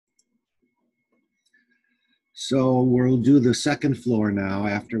So we'll do the second floor now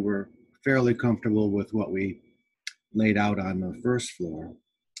after we're fairly comfortable with what we laid out on the first floor.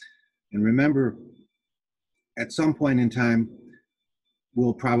 And remember, at some point in time,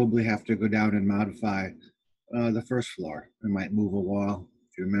 we'll probably have to go down and modify the first floor. I might move a wall.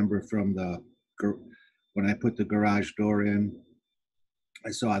 If you remember from when I put the garage door in,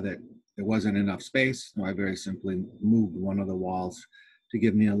 I saw that there wasn't enough space. So I very simply moved one of the walls to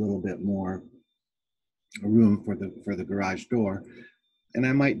give me a little bit more room for the garage door. And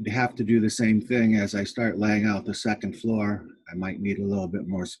I might have to do the same thing as I start laying out the second floor. I might need a little bit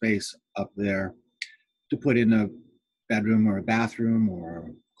more space up there to put in a bedroom or a bathroom or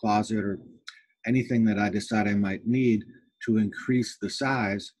a closet or anything that I decide I might need to increase the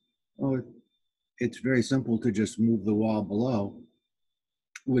size. Well, it's very simple to just move the wall below,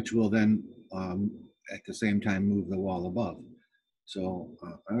 which will then at the same time move the wall above. So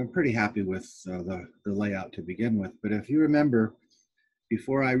I'm pretty happy with the layout to begin with. But if you remember,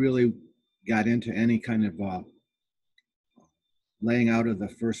 before I really got into any kind of laying out of the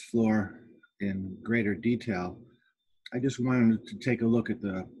first floor in greater detail, I just wanted to take a look at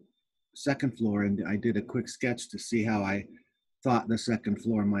the second floor, and I did a quick sketch to see how I thought the second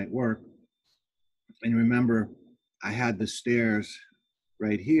floor might work. And remember, I had the stairs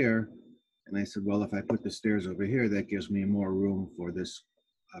right here, and I said, well, if I put the stairs over here, that gives me more room for this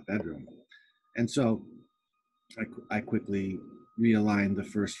bedroom. And so I quickly realigned the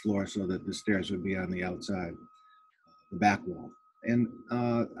first floor so that the stairs would be on the outside, the back wall. And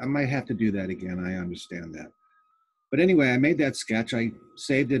I might have to do that again, I understand that. But anyway, I made that sketch, I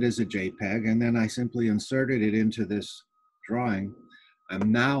saved it as a JPEG, and then I simply inserted it into this drawing.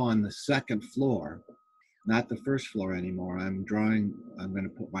 I'm now on the second floor, not the first floor anymore. I'm going to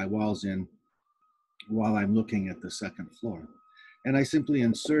put my walls in while I'm looking at the second floor. And I simply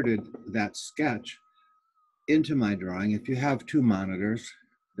inserted that sketch into my drawing. If you have two monitors,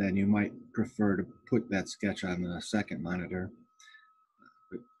 then you might prefer to put that sketch on the second monitor.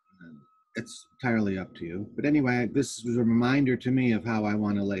 It's entirely up to you. But anyway, this was a reminder to me of how I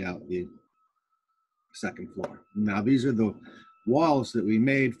want to lay out the second floor. Now, these are the walls that we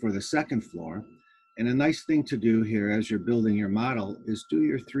made for the second floor. And a nice thing to do here as you're building your model is do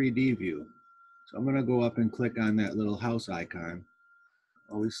your 3D view. So I'm going to go up and click on that little house icon.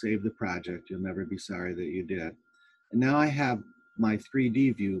 Always save the project. You'll never be sorry that you did. And now I have my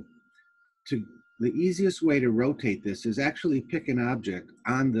 3D view. The easiest way to rotate this is actually pick an object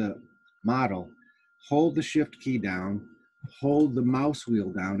on the model, hold the shift key down, hold the mouse wheel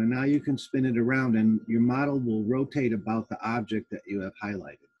down, and now you can spin it around and your model will rotate about the object that you have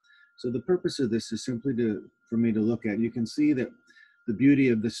highlighted. So the purpose of this is simply for me to look at. You can see that the beauty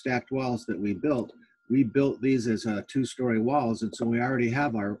of the stacked walls that we built these as two-story walls, and so we already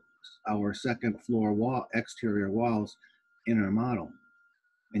have our second floor wall, exterior walls in our model.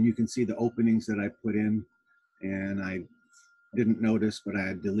 And you can see the openings that I put in, and I didn't notice, but I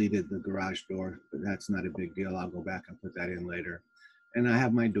had deleted the garage door, but that's not a big deal. I'll go back and put that in later. And I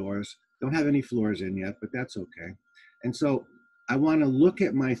have my doors. Don't have any floors in yet, but that's okay. And so I want to look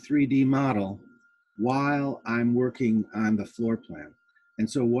at my 3D model while I'm working on the floor plan. And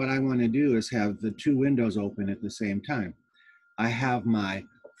so what I want to do is have the two windows open at the same time. I have my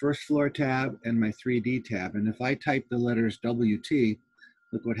first floor tab and my 3D tab. And if I type the letters WT,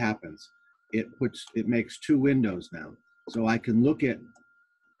 look what happens. It makes two windows now. So I can look at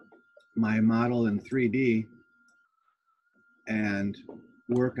my model in 3D and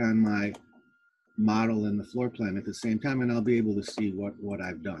work on my model in the floor plan at the same time, and I'll be able to see what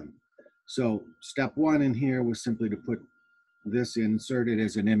I've done. So step one in here was simply to put this inserted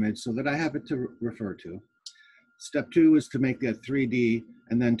as an image so that I have it to refer to. Step two is to make that 3D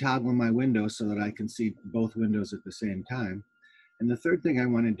and then toggle my windows so that I can see both windows at the same time. And the third thing I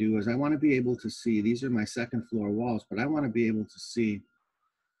want to do is I want to be able to see, these are my second floor walls, but I want to be able to see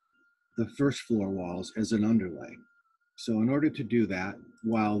the first floor walls as an underlay. So in order to do that,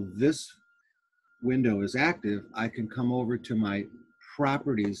 while this window is active, I can come over to my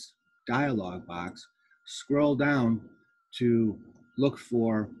properties dialog box, scroll down to look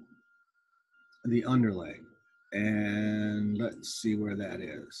for the underlay. And let's see where that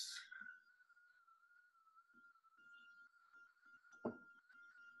is.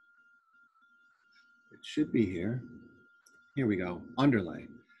 Should be here. Here we go, underlay.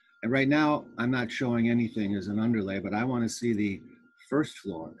 And right now, I'm not showing anything as an underlay, but I want to see the first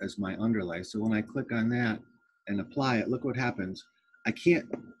floor as my underlay. So when I click on that and apply it, look what happens. I can't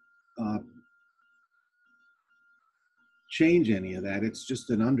change any of that. It's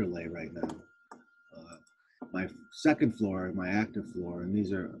just an underlay right now. My second floor, my active floor, and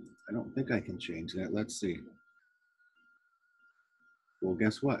these are, I don't think I can change that. Let's see. Well,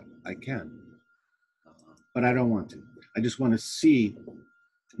 guess what? I can, but I don't want to. I just want to see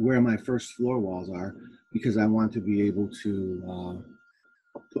where my first floor walls are because I want to be able to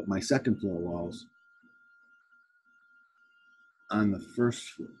put my second floor walls on the first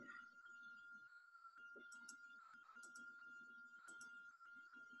floor.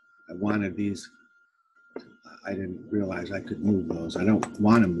 I wanted these, I didn't realize I could move those. I don't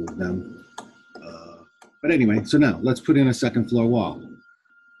want to move them. But anyway, so now let's put in a second floor wall.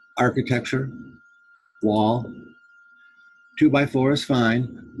 Architecture, wall, 2x4 is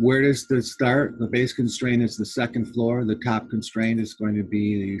fine. Where does the start? The base constraint is the second floor. The top constraint is going to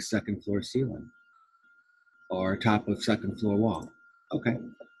be the second floor ceiling or top of second floor wall. Okay,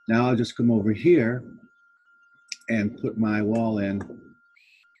 now I'll just come over here and put my wall in.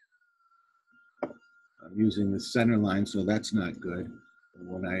 I'm using the center line, so that's not good.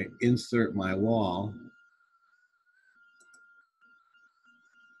 When I insert my wall,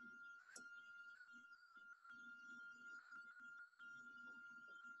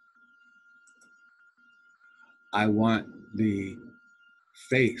 I want the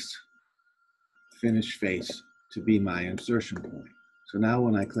face, finished face, to be my insertion point. So now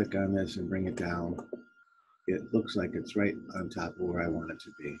when I click on this and bring it down, it looks like it's right on top of where I want it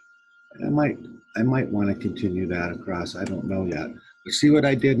to be. And I might want to continue that across. I don't know yet. But see what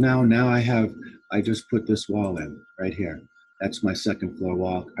I did now? Now I just put this wall in right here. That's my second floor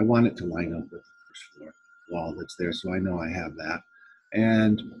wall. I want it to line up with the first floor wall that's there, so I know I have that.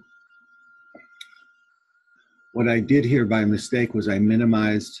 And what I did here by mistake was I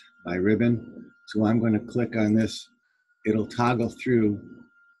minimized my ribbon. So I'm going to click on this. It'll toggle through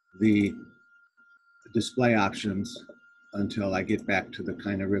the display options until I get back to the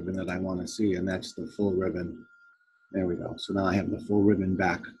kind of ribbon that I want to see, and that's the full ribbon. There we go. So now I have the full ribbon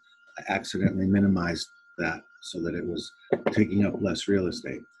back. I accidentally minimized that so that it was taking up less real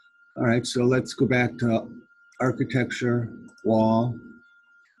estate. All right, so let's go back to architecture, wall,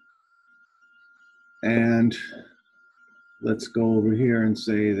 and let's go over here and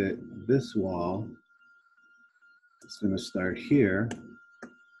say that this wall is going to start here.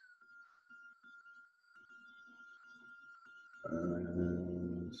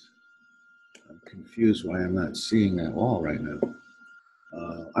 And I'm confused why I'm not seeing that wall right now.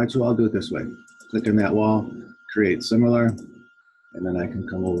 All right, so I'll do it this way. Click on that wall, create similar, and then I can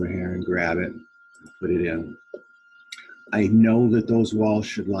come over here and grab it and put it in. I know that those walls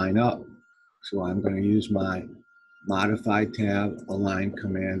should line up, so I'm going to use my modify tab, align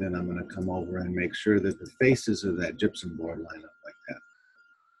command, and I'm going to come over and make sure that the faces of that gypsum board line up like that.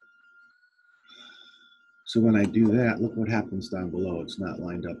 So when I do that, look what happens down below. It's not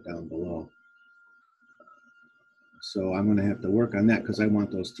lined up down below. So I'm going to have to work on that because I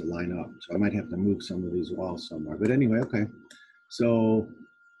want those to line up. So I might have to move some of these walls somewhere. But anyway, okay. So,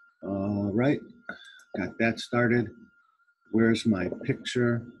 right, got that started. Where's my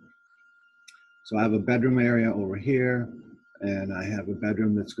picture? So I have a bedroom area over here, and I have a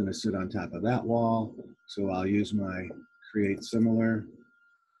bedroom that's going to sit on top of that wall. So I'll use my create similar,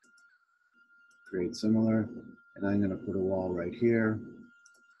 and I'm going to put a wall right here.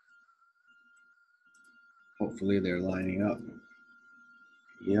 Hopefully they're lining up.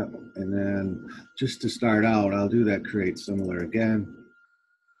 Yep, and then just to start out, I'll do that create similar again.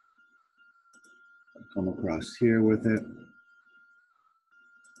 I'll come across here with it.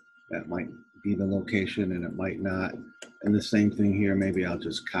 That might be the location and it might not. And the same thing here, maybe I'll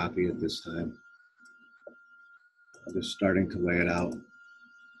just copy it this time. I'm just starting to lay it out.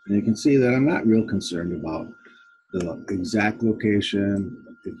 And you can see that I'm not real concerned about the exact location.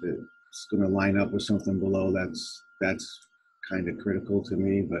 If it's going to line up with something below, that's kind of critical to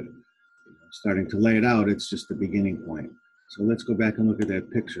me, but starting to lay it out, it's just the beginning point. So let's go back and look at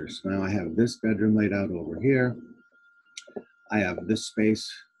that picture. So now I have this bedroom laid out over here. I have this space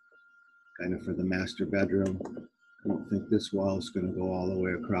kind of for the master bedroom. I don't think this wall is going to go all the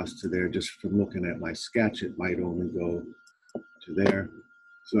way across to there. Just from looking at my sketch, it might only go to there.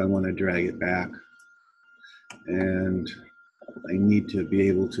 So I want to drag it back. And I need to be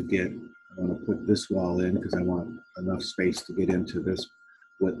able to I want to put this wall in because I want enough space to get into this,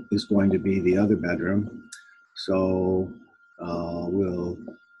 what is going to be the other bedroom. So we'll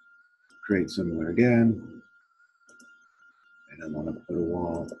create similar again. And I want to put a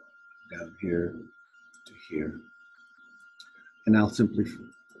wall down here to here. And I'll simply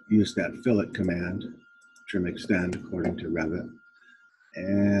use that fillet command, trim extend according to Revit.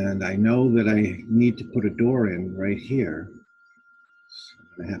 And I know that I need to put a door in right here.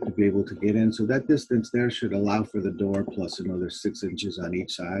 So I have to be able to get in. So that distance there should allow for the door plus another 6 inches on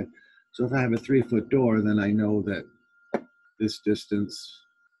each side. So if I have a 3-foot door, then I know that this distance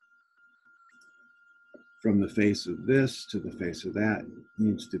from the face of this to the face of that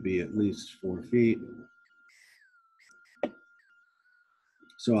needs to be at least 4 feet.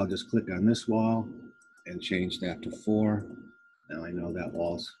 So I'll just click on this wall and change that to 4. Now I know that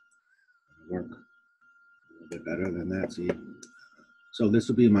wall's gonna work a little bit better than that. See? So this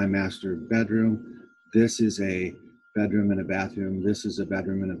will be my master bedroom. This is a bedroom and a bathroom. This is a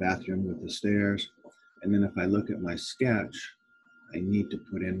bedroom and a bathroom with the stairs. And then if I look at my sketch, I need to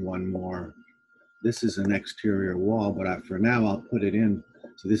put in one more. This is an exterior wall, but for now I'll put it in.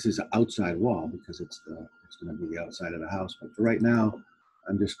 So this is an outside wall because it's going to be the outside of the house. But for right now,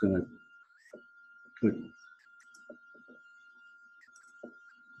 I'm just going to put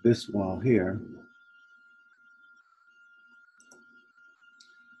this wall here.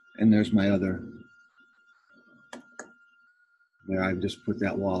 And there's my other. There, I just put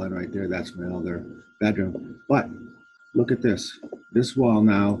that wall in right there. That's my other bedroom. But look at this. This wall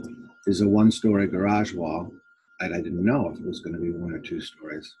now is a 1-story garage wall. And I didn't know if it was going to be 1 or 2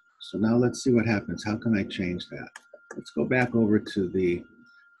 stories. So now let's see what happens. How can I change that? Let's go back over to the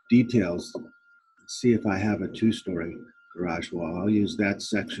details. See if I have a 2-story garage wall. I'll use that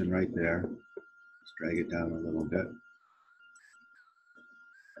section right there. Let's drag it down a little bit.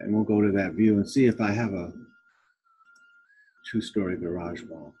 And we'll go to that view and see if I have a 2-story garage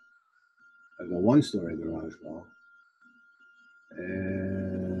wall. I have a 1-story garage wall.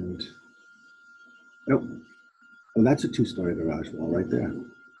 And nope. Oh, that's a 2-story garage wall right there.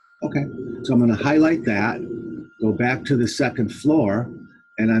 Okay, so I'm going to highlight that, go back to the 2nd floor,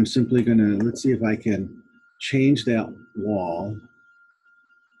 and I'm simply going to, let's see if I can change that wall,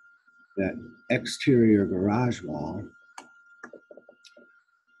 that exterior garage wall.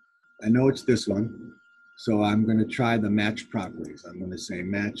 I know it's this one, so I'm going to try the match properties. I'm going to say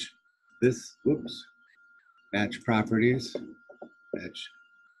match this, whoops, match properties, match.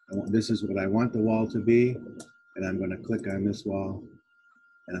 This is what I want the wall to be, and I'm going to click on this wall,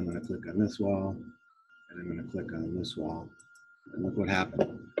 and I'm going to click on this wall, and I'm going to click on this wall, and look what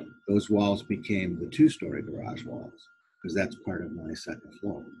happened. Those walls became the 2-story garage walls, because that's part of my 2nd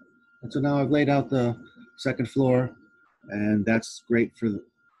floor. And so now I've laid out the 2nd floor, and that's great for the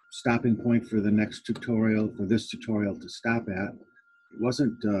stopping point for the next tutorial, for this tutorial to stop at. It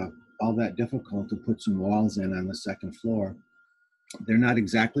wasn't all that difficult to put some walls in on the 2nd floor. They're not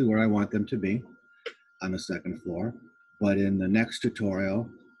exactly where I want them to be on the 2nd floor, but in the next tutorial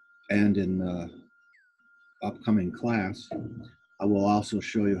and in the upcoming class, I will also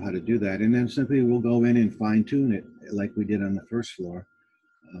show you how to do that. And then simply we'll go in and fine tune it like we did on the 1st floor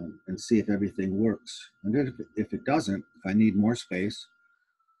and see if everything works. And if it doesn't, if I need more space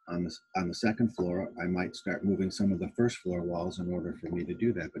on the 2nd floor, I might start moving some of the 1st floor walls in order for me to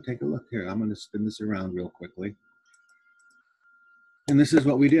do that. But take a look here. I'm going to spin this around real quickly. And this is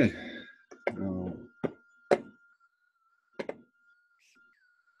what we did.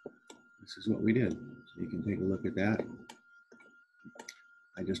 This is what we did. So you can take a look at that.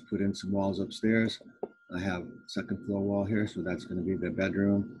 I just put in some walls upstairs. I have 2nd floor wall here, so that's going to be the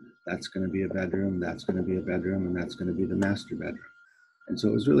bedroom. That's going to be a bedroom. That's going to be a bedroom, and that's going to be the master bedroom. And so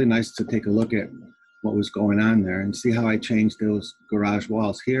it was really nice to take a look at what was going on there and see how I changed those garage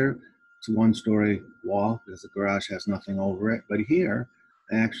walls. Here, it's a 1-story wall because the garage has nothing over it. But here,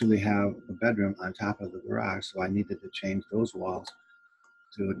 I actually have a bedroom on top of the garage, so I needed to change those walls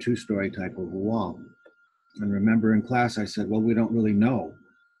to a 2-story type of a wall. And remember in class, I said, well, we don't really know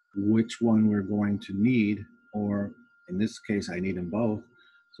which one we're going to need, or in this case, I need them both.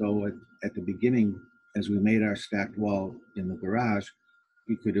 So at the beginning, as we made our stacked wall in the garage,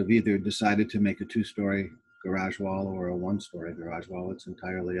 you could have either decided to make a 2-story garage wall or a 1-story garage wall. It's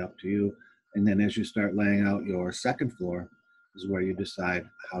entirely up to you. And then as you start laying out your 2nd floor is where you decide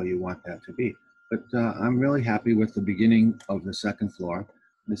how you want that to be. But I'm really happy with the beginning of the 2nd floor.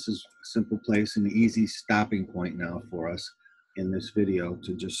 This is a simple place, an easy stopping point now for us in this video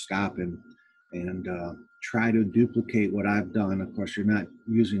to just stop and try to duplicate what I've done. Of course, you're not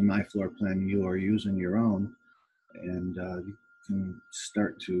using my floor plan, you are using your own, and you can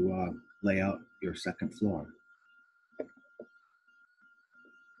start to lay out your 2nd floor.